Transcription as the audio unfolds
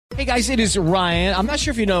Hey guys, it is Ryan. I'm not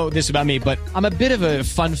sure if you know this about me, but I'm a bit of a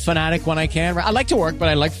fun fanatic when I can. I like to work, but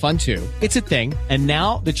I like fun too. It's a thing. And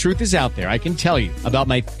now the truth is out there. I can tell you about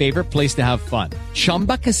my favorite place to have fun.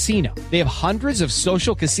 Chumba Casino. They have hundreds of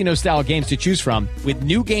social casino style games to choose from with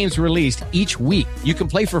new games released each week. You can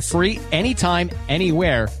play for free anytime,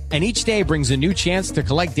 anywhere. And each day brings a new chance to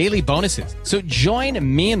collect daily bonuses. So join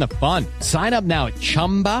me in the fun. Sign up now at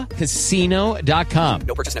ChumbaCasino.com.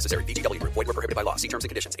 No purchase necessary. VGW Group. Void where prohibited by law. See terms and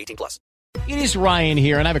conditions. 18+. It is Ryan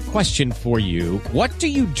here, and I have a question for you. What do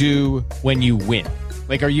you do when you win?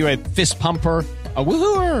 Like, are you a fist pumper, a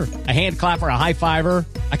woohooer, a hand clapper, a high fiver?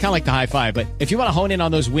 I kind of like the high five, but if you want to hone in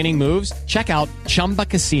on those winning moves, check out Chumba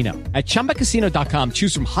Casino. At ChumbaCasino.com,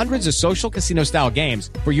 choose from hundreds of social casino style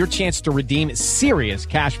games for your chance to redeem serious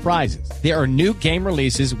cash prizes. There are new game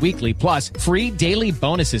releases weekly, plus free daily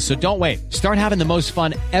bonuses. So don't wait. Start having the most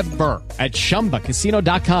fun ever at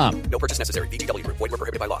ChumbaCasino.com. No purchase necessary. VGW Group. Void where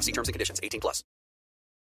prohibited by law. See terms and conditions. 18+.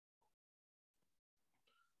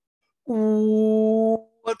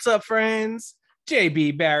 What's up, friends?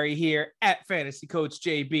 JB Barry here at Fantasy Coach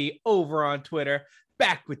JB over on Twitter,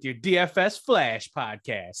 back with your DFS Flash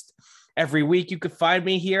podcast. Every week you can find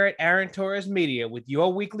me here at Aaron Torres Media with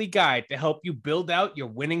your weekly guide to help you build out your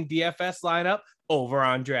winning DFS lineup over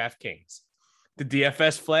on DraftKings. The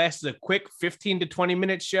DFS Flash is a quick 15 to 20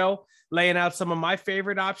 minute show laying out some of my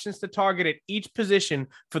favorite options to target at each position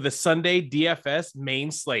for the Sunday DFS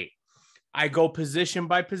main slate. I go position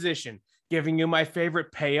by position, giving you my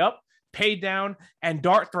favorite pay up, pay down, and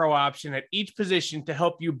dart throw option at each position to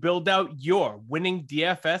help you build out your winning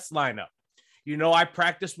DFS lineup. You know, I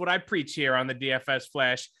practice what I preach here on the DFS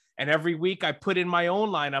Flash, and every week I put in my own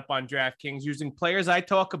lineup on DraftKings using players I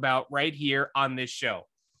talk about right here on this show.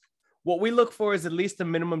 What we look for is at least a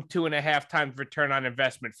minimum 2.5 times return on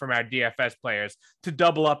investment from our DFS players to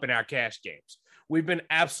double up in our cash games. We've been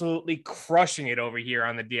absolutely crushing it over here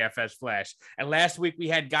on the DFS Flash. And last week we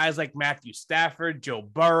had guys like Matthew Stafford, Joe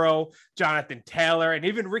Burrow, Jonathan Taylor, and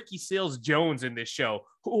even Ricky Seals-Jones in this show,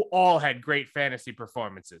 who all had great fantasy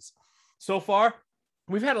performances. So far,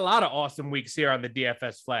 we've had a lot of awesome weeks here on the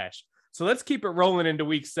DFS Flash. So let's keep it rolling into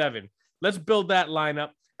week 7. Let's build that lineup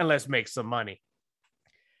and let's make some money.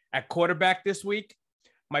 At quarterback this week,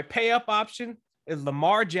 my pay up option is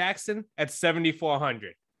Lamar Jackson at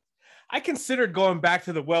 7,400. I considered going back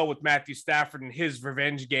to the well with Matthew Stafford in his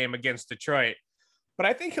revenge game against Detroit, but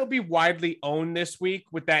I think he'll be widely owned this week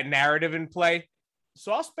with that narrative in play.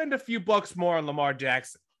 So I'll spend a few bucks more on Lamar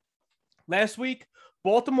Jackson. Last week,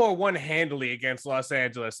 Baltimore won handily against Los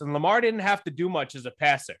Angeles, and Lamar didn't have to do much as a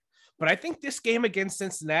passer. But I think this game against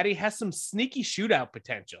Cincinnati has some sneaky shootout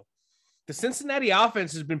potential. The Cincinnati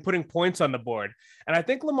offense has been putting points on the board, and I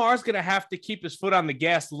think Lamar's going to have to keep his foot on the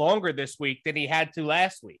gas longer this week than he had to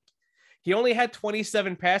last week. He only had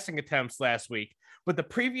 27 passing attempts last week, but the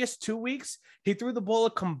previous 2 weeks, he threw the ball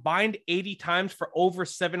a combined 80 times for over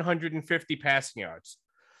 750 passing yards.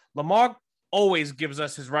 Lamar always gives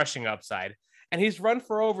us his rushing upside, and he's run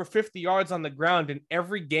for over 50 yards on the ground in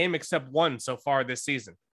every game except one so far this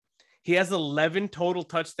season. He has 11 total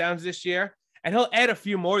touchdowns this year, and he'll add a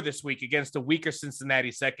few more this week against a weaker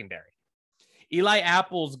Cincinnati secondary. Eli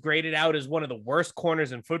Apple's graded out as one of the worst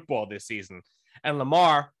corners in football this season, and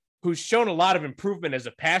Lamar, who's shown a lot of improvement as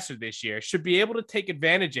a passer this year, should be able to take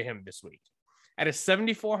advantage of him this week. At a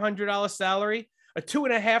 $7,400 salary, a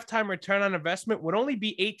 2.5 time return on investment would only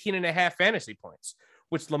be 18.5 fantasy points,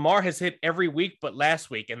 which Lamar has hit every week but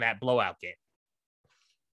last week in that blowout game.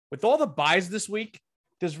 With all the buys this week,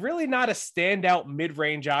 there's really not a standout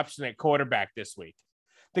mid-range option at quarterback this week.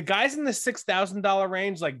 The guys in the $6,000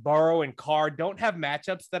 range like Burrow and Carr don't have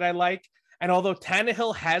matchups that I like, and although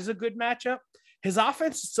Tannehill has a good matchup, his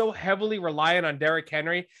offense is so heavily reliant on Derrick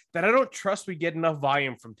Henry that I don't trust we get enough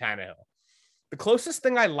volume from Tannehill. The closest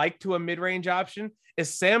thing I like to a mid-range option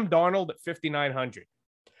is Sam Darnold at 5,900.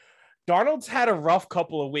 Darnold's had a rough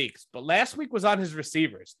couple of weeks, but last week was on his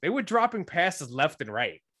receivers. They were dropping passes left and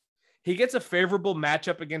right. He gets a favorable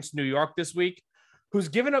matchup against New York this week, who's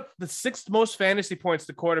given up the 6th most fantasy points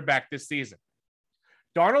to quarterback this season.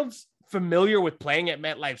 Darnold's familiar with playing at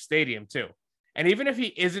MetLife Stadium too. And even if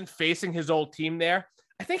he isn't facing his old team there,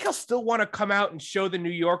 I think he'll still want to come out and show the New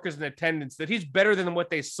Yorkers in attendance that he's better than what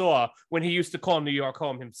they saw when he used to call New York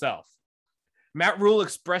home himself. Matt Rule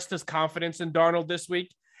expressed his confidence in Darnold this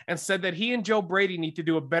week and said that he and Joe Brady need to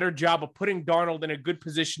do a better job of putting Darnold in a good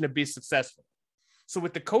position to be successful. So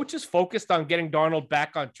with the coaches focused on getting Darnold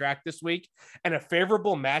back on track this week and a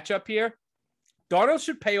favorable matchup here, Darnold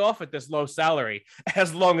should pay off at this low salary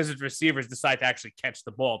as long as his receivers decide to actually catch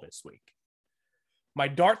the ball this week. My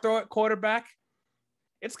dart throw at quarterback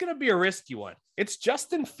It's going to be a risky one. It's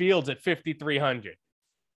Justin Fields at 5,300.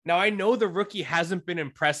 Now, I know the rookie hasn't been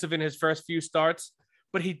impressive in his first few starts,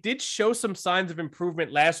 but he did show some signs of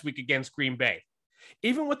improvement last week against Green Bay.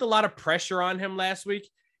 Even with a lot of pressure on him last week,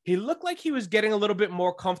 he looked like he was getting a little bit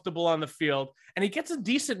more comfortable on the field, and he gets a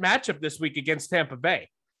decent matchup this week against Tampa Bay.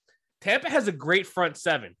 Tampa has a great front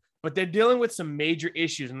seven, but they're dealing with some major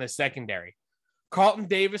issues in the secondary. Carlton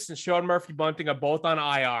Davis and Sean Murphy-Bunting are both on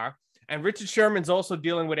IR, and Richard Sherman's also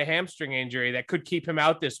dealing with a hamstring injury that could keep him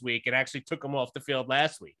out this week and actually took him off the field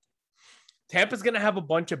last week. Tampa's going to have a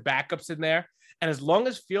bunch of backups in there, and as long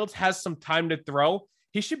as Fields has some time to throw,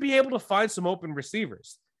 he should be able to find some open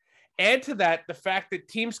receivers. Add to that the fact that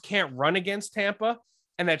teams can't run against Tampa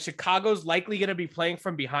and that Chicago's likely going to be playing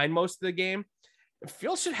from behind most of the game.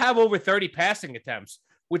 Fields should have over 30 passing attempts,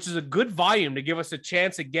 which is a good volume to give us a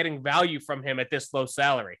chance at getting value from him at this low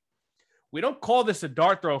salary. We don't call this a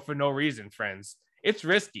dart throw for no reason, friends. It's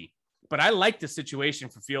risky, but I like the situation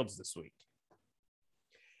for Fields this week.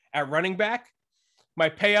 At running back, my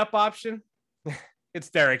pay up option, it's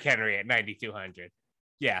Derrick Henry at 9,200.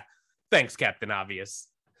 Yeah, thanks, Captain Obvious.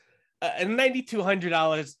 At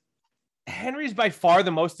 $9,200, Henry's by far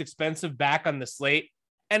the most expensive back on the slate,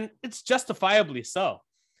 and it's justifiably so.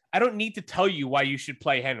 I don't need to tell you why you should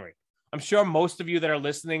play Henry. I'm sure most of you that are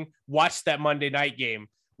listening watched that Monday night game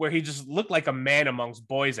where he just looked like a man amongst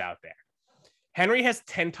boys out there. Henry has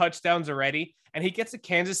 10 touchdowns already, and he gets a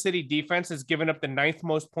Kansas City defense that's given up the 9th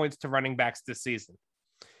most points to running backs this season.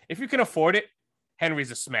 If you can afford it, Henry's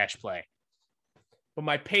a smash play. But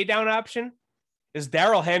my pay down option is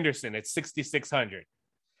Darrell Henderson at 6,600.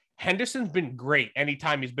 Henderson's been great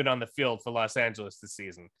anytime he's been on the field for Los Angeles this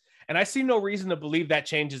season, and I see no reason to believe that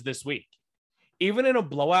changes this week. Even in a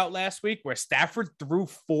blowout last week where Stafford threw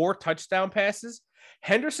 4 touchdown passes,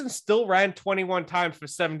 Henderson still ran 21 times for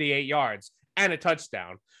 78 yards and a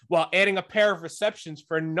touchdown, while adding a pair of receptions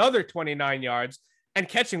for another 29 yards and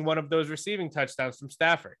catching one of those receiving touchdowns from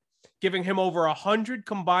Stafford, giving him over 100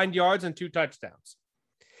 combined yards and 2 touchdowns.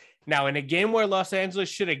 Now, in a game where Los Angeles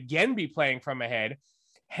should again be playing from ahead,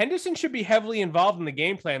 Henderson should be heavily involved in the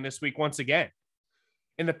game plan this week once again.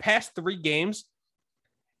 In the past 3 games,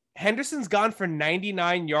 Henderson's gone for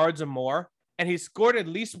 99 yards or more, and he's scored at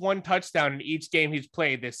least 1 touchdown in each game he's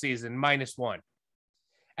played this season, -1.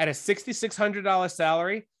 At a $6,600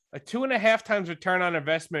 salary, a 2.5 times return on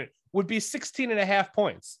investment would be 16.5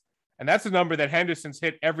 points. And that's a number that Henderson's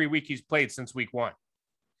hit every week he's played since week 1.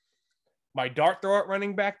 My dart throw at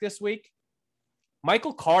running back this week,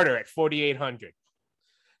 Michael Carter at 4,800.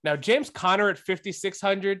 Now, James Conner at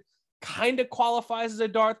 5,600 kind of qualifies as a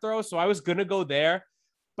dart throw, so I was going to go there.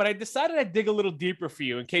 But I decided I'd dig a little deeper for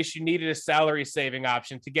you in case you needed a salary saving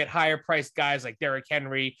option to get higher priced guys like Derrick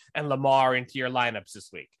Henry and Lamar into your lineups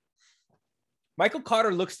this week. Michael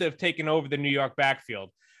Carter looks to have taken over the New York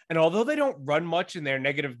backfield. And although they don't run much in their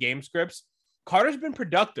negative game scripts, Carter's been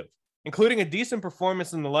productive, including a decent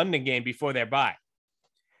performance in the London game before their bye.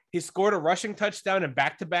 He's scored a rushing touchdown in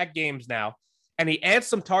back-to-back games now, and he adds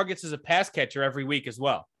some targets as a pass catcher every week as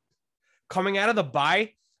well. Coming out of the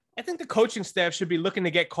bye, I think the coaching staff should be looking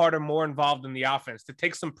to get Carter more involved in the offense to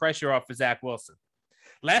take some pressure off of Zach Wilson.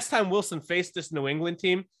 Last time Wilson faced this New England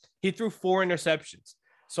team, he threw 4 interceptions.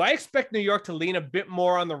 So I expect New York to lean a bit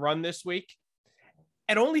more on the run this week.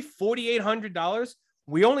 At only $4,800,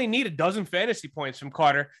 we only need a dozen fantasy points from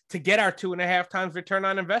Carter to get our 2.5 times return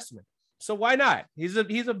on investment. So why not? He's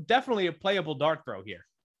definitely a playable dart throw here.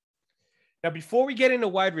 Now, before we get into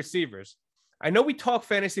wide receivers, I know we talk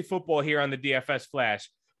fantasy football here on the DFS Flash,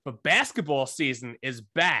 but basketball season is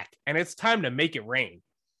back, and it's time to make it rain.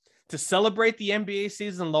 To celebrate the NBA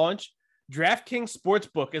season launch, DraftKings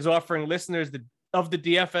Sportsbook is offering listeners of the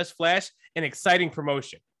DFS Flash an exciting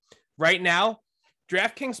promotion. Right now,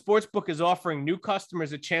 DraftKings Sportsbook is offering new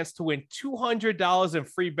customers a chance to win $200 in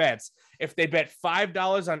free bets if they bet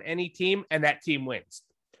 $5 on any team and that team wins.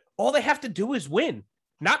 All they have to do is win,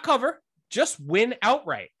 not cover, just win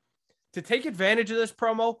outright. To take advantage of this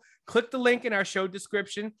promo, click the link in our show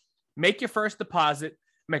description, make your first deposit,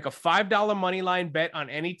 make a $5 moneyline bet on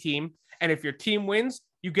any team, and if your team wins,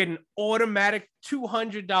 you get an automatic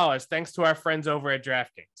 $200 thanks to our friends over at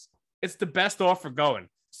DraftKings. It's the best offer going,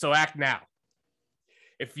 so act now.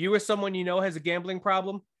 If you or someone you know has a gambling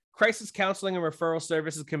problem, crisis counseling and referral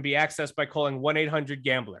services can be accessed by calling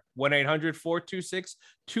 1-800-GAMBLER,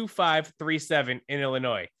 1-800-426-2537 in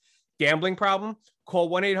Illinois. Gambling problem?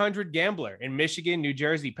 Call 1-800-GAMBLER in Michigan, New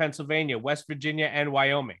Jersey, Pennsylvania, West Virginia, and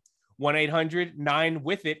Wyoming.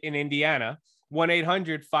 1-800-9-WITH-IT in Indiana.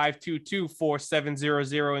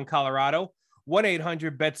 1-800-522-4700 in Colorado.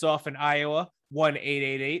 1-800-BETS-OFF in Iowa.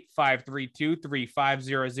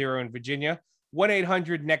 1-888-532-3500 in Virginia,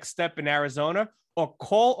 1-800-NEXT-STEP in Arizona, or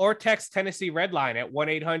call or text Tennessee Redline at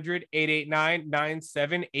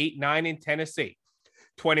 1-800-889-9789 in Tennessee.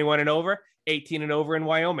 21 and over, 18 and over in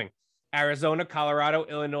Wyoming, Arizona, Colorado,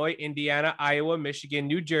 Illinois, Indiana, Iowa, Michigan,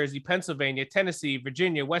 New Jersey, Pennsylvania, Tennessee,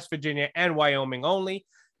 Virginia, West Virginia, and Wyoming only.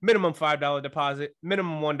 Minimum $5 deposit,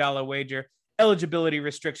 minimum $1 wager. Eligibility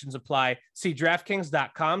restrictions apply. See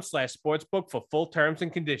DraftKings.com/sportsbook for full terms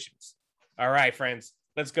and conditions. All right, friends,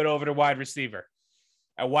 let's go over to wide receiver.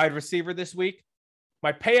 At wide receiver this week,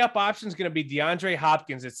 my pay-up option is going to be DeAndre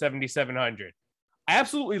Hopkins at 7,700. I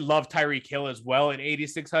absolutely love Tyreek Hill as well at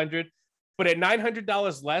 8,600, but at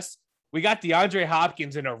 $900 less, we got DeAndre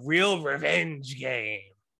Hopkins in a real revenge game.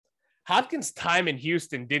 Hopkins' time in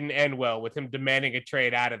Houston didn't end well with him demanding a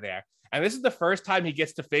trade out of there. And this is the first time he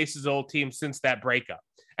gets to face his old team since that breakup.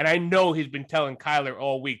 And I know he's been telling Kyler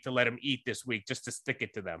all week to let him eat this week just to stick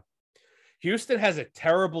it to them. Houston has a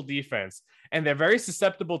terrible defense, and they're very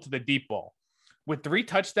susceptible to the deep ball. With 3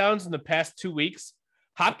 touchdowns in the past 2 weeks,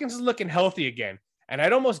 Hopkins is looking healthy again, and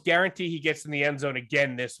I'd almost guarantee he gets in the end zone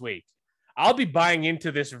again this week. I'll be buying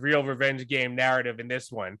into this real revenge game narrative in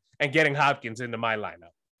this one and getting Hopkins into my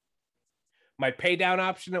lineup. My pay down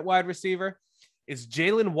option at wide receiver is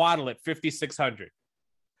Jalen Waddle at 5,600.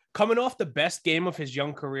 Coming off the best game of his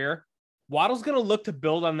young career, Waddle's going to look to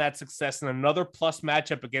build on that success in another plus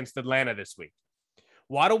matchup against Atlanta this week.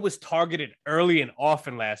 Waddle was targeted early and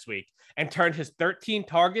often last week and turned his 13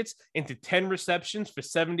 targets into 10 receptions for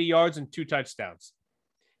 70 yards and 2 touchdowns.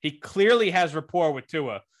 He clearly has rapport with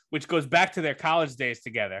Tua, which goes back to their college days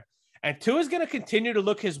together. And Tua is going to continue to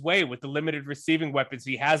look his way with the limited receiving weapons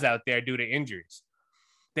he has out there due to injuries.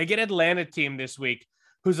 They get Atlanta team this week,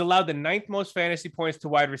 who's allowed the 9th most fantasy points to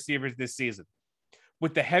wide receivers this season.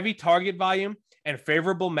 With the heavy target volume and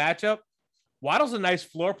favorable matchup, Waddle's a nice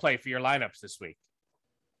floor play for your lineups this week.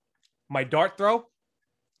 My dart throw,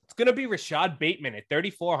 it's going to be Rashad Bateman at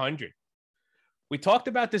 3,400. We talked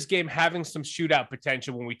about this game having some shootout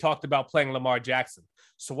potential when we talked about playing Lamar Jackson.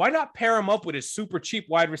 So why not pair him up with his super cheap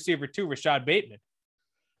wide receiver too, Rashad Bateman?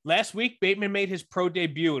 Last week, Bateman made his pro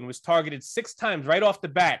debut and was targeted 6 times right off the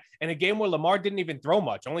bat in a game where Lamar didn't even throw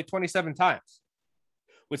much, only 27 times.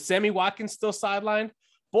 With Sammy Watkins still sidelined,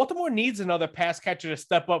 Baltimore needs another pass catcher to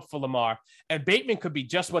step up for Lamar, and Bateman could be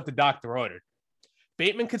just what the doctor ordered.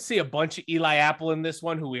 Bateman could see a bunch of Eli Apple in this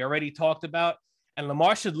one, who we already talked about, and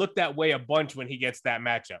Lamar should look that way a bunch when he gets that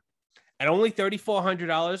matchup. At only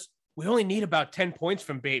 $3,400, we only need about 10 points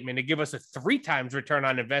from Bateman to give us a 3 times return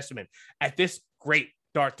on investment at this great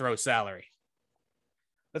dart throw salary.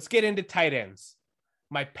 Let's get into tight ends.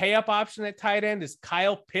 My pay-up option at tight end is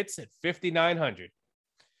Kyle Pitts at 5,900.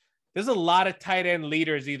 There's a lot of tight end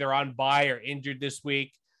leaders either on bye or injured this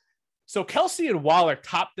week. So Kelsey and Waller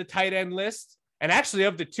top the tight end list. And actually,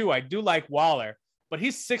 of the two, I do like Waller, but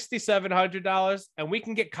he's $6,700, and we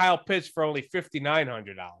can get Kyle Pitts for only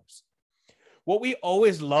 $5,900. What we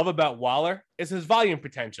always love about Waller is his volume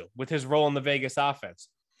potential with his role in the Vegas offense.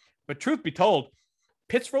 But truth be told,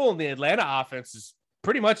 Pitts' role in the Atlanta offense is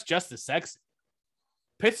pretty much just as sexy.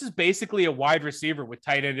 Pitts is basically a wide receiver with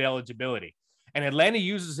tight end eligibility, and Atlanta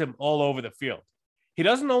uses him all over the field. He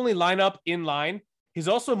doesn't only line up in line, he's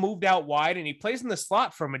also moved out wide, and he plays in the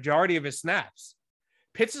slot for a majority of his snaps.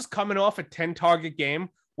 Pitts is coming off a 10-target game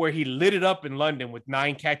where he lit it up in London with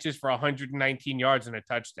 9 catches for 119 yards and a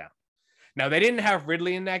touchdown. Now, they didn't have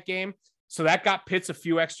Ridley in that game, so that got Pitts a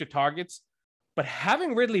few extra targets. But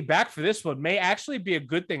having Ridley back for this one may actually be a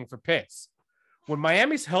good thing for Pitts. When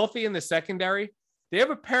Miami's healthy in the secondary, they have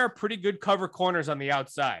a pair of pretty good cover corners on the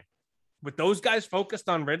outside. With those guys focused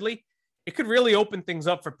on Ridley, it could really open things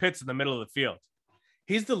up for Pitts in the middle of the field.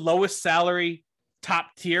 He's the lowest salary, top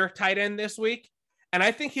tier tight end this week, and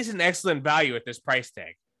I think he's an excellent value at this price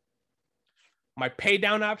tag. My pay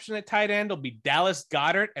down option at tight end will be Dallas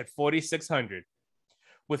Goedert at 4,600.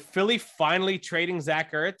 With Philly finally trading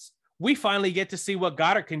Zach Ertz, we finally get to see what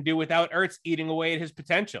Goddard can do without Ertz eating away at his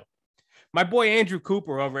potential. My boy Andrew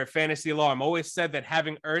Cooper over at Fantasy Alarm always said that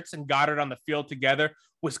having Ertz and Goddard on the field together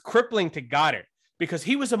was crippling to Goddard because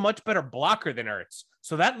he was a much better blocker than Ertz.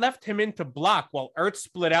 So that left him in to block while Ertz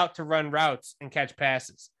split out to run routes and catch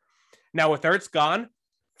passes. Now with Ertz gone,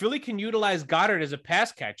 Philly can utilize Goddard as a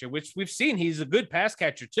pass catcher, which we've seen he's a good pass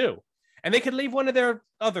catcher too. And they could leave one of their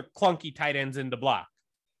other clunky tight ends in the block.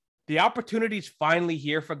 The opportunity's finally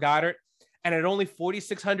here for Goddard, and at only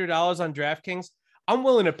 $4,600 on DraftKings, I'm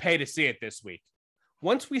willing to pay to see it this week.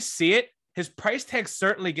 Once we see it, his price tag's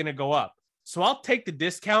certainly going to go up, so I'll take the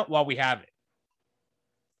discount while we have it.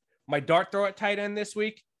 My dart throw at tight end this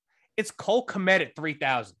week, it's Cole Kmet at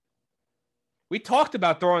 3,000. We talked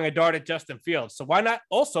about throwing a dart at Justin Fields, so why not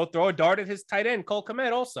also throw a dart at his tight end, Cole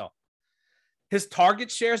Kmet also? His target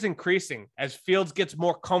share is increasing as Fields gets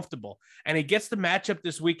more comfortable, and he gets the matchup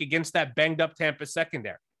this week against that banged-up Tampa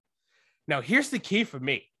secondary. Now, here's the key for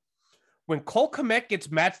me. When Cole Kmet gets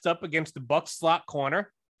matched up against the Bucs slot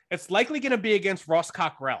corner, it's likely going to be against Ross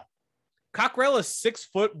Cockrell. Cockrell is 6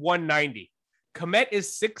 foot 190. Kmet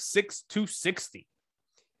is 6'6", 260.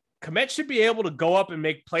 Kmet should be able to go up and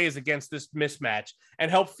make plays against this mismatch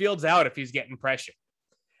and help Fields out if he's getting pressure.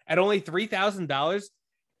 At only $3,000,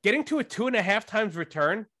 getting to a 2.5 times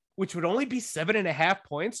return, which would only be 7.5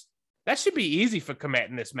 points, that should be easy for Kmet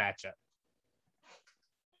in this matchup.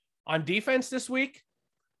 On defense this week,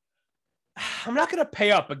 I'm not going to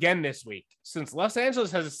pay up again this week since Los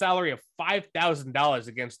Angeles has a salary of $5,000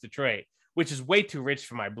 against Detroit, which is way too rich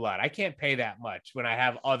for my blood. I can't pay that much when I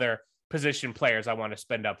have other position players I want to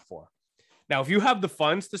spend up for. Now, if you have the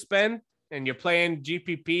funds to spend and you're playing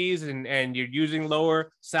GPPs and you're using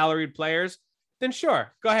lower salaried players, then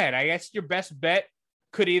sure, go ahead. I guess your best bet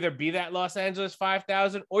could either be that Los Angeles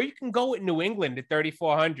 5,000, or you can go with New England at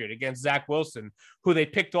 3,400 against Zach Wilson, who they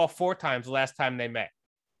picked off 4 times the last time they met.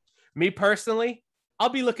 Me personally, I'll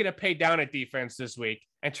be looking to pay down at defense this week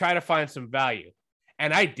and try to find some value.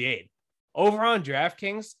 And I did. Over on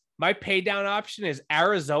DraftKings, my pay down option is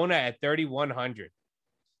Arizona at 3,100.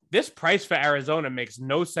 This price for Arizona makes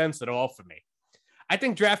no sense at all for me. I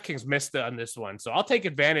think DraftKings missed on this one, so I'll take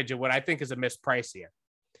advantage of what I think is a missed price here.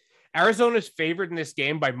 Arizona's favored in this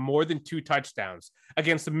game by more than 2 touchdowns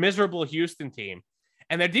against a miserable Houston team,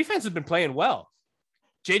 and their defense has been playing well.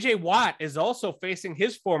 J.J. Watt is also facing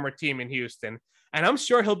his former team in Houston, and I'm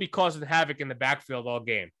sure he'll be causing havoc in the backfield all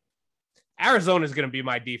game. Arizona is going to be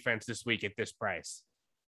my defense this week at this price.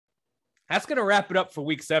 That's going to wrap it up for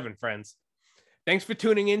Week 7, friends. Thanks for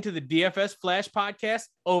tuning in to the DFS Flash podcast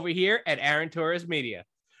over here at Aaron Torres Media.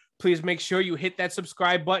 Please make sure you hit that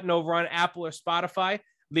subscribe button over on Apple or Spotify,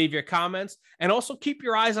 leave your comments, and also keep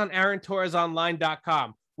your eyes on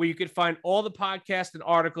AaronTorresOnline.com, where you can find all the podcasts and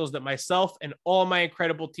articles that myself and all my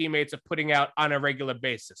incredible teammates are putting out on a regular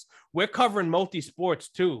basis. We're covering multi-sports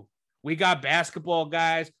too. We got basketball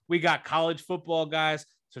guys, we got college football guys,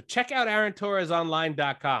 so check out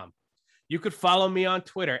AaronTorresOnline.com. You could follow me on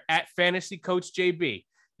Twitter at FantasyCoachJB.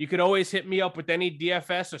 You could always hit me up with any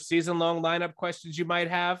DFS or season-long lineup questions you might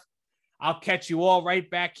have. I'll catch you all right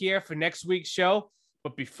back here for next week's show.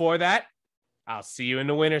 But before that, I'll see you in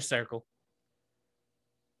the winner's circle.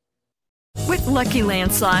 With Lucky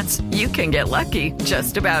Land Slots, you can get lucky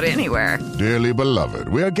just about anywhere. Dearly beloved,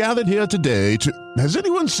 we are gathered here today to... Has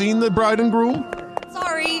anyone seen the bride and groom?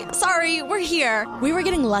 Sorry, we're here. We were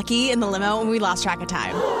getting lucky in the limo and we lost track of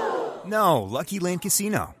time. No, Lucky Land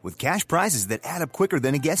Casino, with cash prizes that add up quicker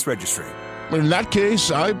than a guest registry. In that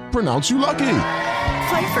case, I pronounce you lucky.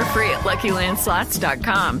 Play for free at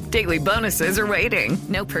LuckyLandSlots.com. Daily bonuses are waiting.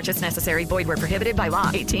 No purchase necessary. Void where prohibited by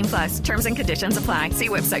law. 18+. Terms and conditions apply. See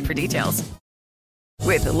website for details.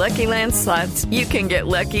 With Lucky Land Slots, you can get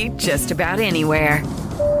lucky just about anywhere.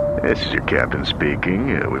 This is your captain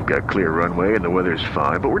speaking. We've got clear runway and the weather's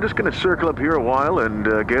fine, but we're just going to circle up here a while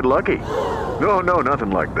and get lucky. No,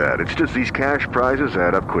 nothing like that. It's just these cash prizes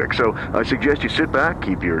add up quick. So I suggest you sit back,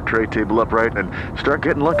 keep your tray table upright, and start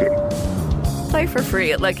getting lucky. Play for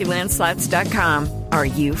free at LuckyLandSlots.com. Are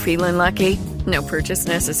you feeling lucky? No purchase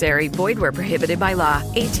necessary. Void where prohibited by law.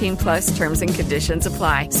 18+ terms and conditions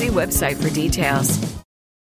apply. See website for details.